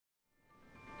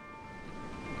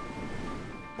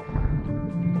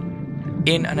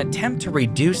In an attempt to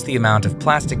reduce the amount of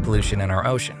plastic pollution in our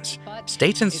oceans,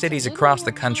 states and cities across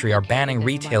the country are banning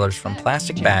retailers from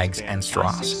plastic bags and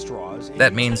straws.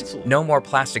 That means no more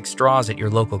plastic straws at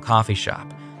your local coffee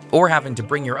shop, or having to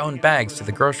bring your own bags to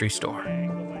the grocery store.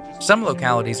 Some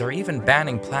localities are even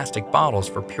banning plastic bottles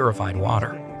for purified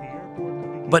water.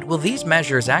 But will these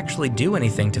measures actually do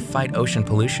anything to fight ocean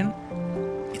pollution?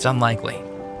 It's unlikely.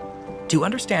 To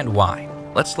understand why,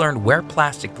 let's learn where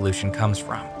plastic pollution comes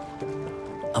from.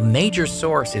 A major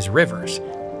source is rivers,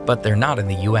 but they're not in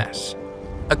the US.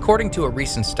 According to a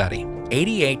recent study,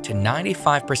 88 to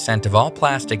 95% of all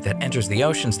plastic that enters the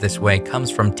oceans this way comes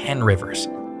from 10 rivers,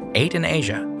 8 in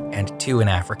Asia and 2 in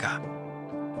Africa.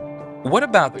 What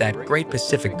about that Great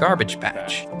Pacific Garbage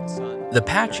Patch? The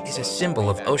patch is a symbol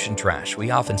of ocean trash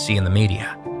we often see in the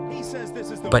media.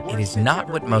 But it is not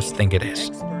what most think it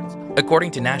is.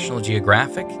 According to National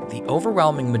Geographic, the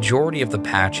overwhelming majority of the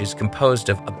patch is composed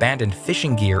of abandoned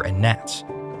fishing gear and nets,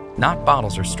 not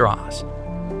bottles or straws.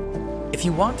 If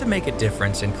you want to make a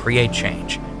difference and create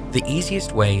change, the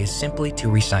easiest way is simply to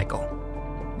recycle.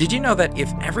 Did you know that if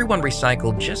everyone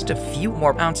recycled just a few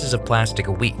more ounces of plastic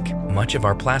a week, much of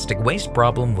our plastic waste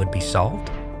problem would be solved?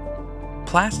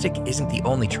 Plastic isn't the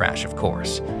only trash, of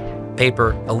course.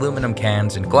 Paper, aluminum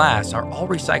cans, and glass are all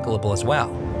recyclable as well,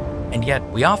 and yet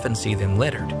we often see them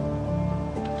littered.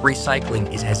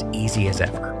 Recycling is as easy as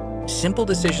ever. Simple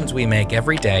decisions we make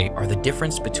every day are the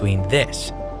difference between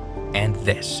this and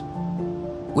this.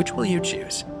 Which will you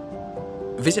choose?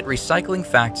 Visit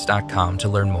recyclingfacts.com to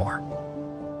learn more.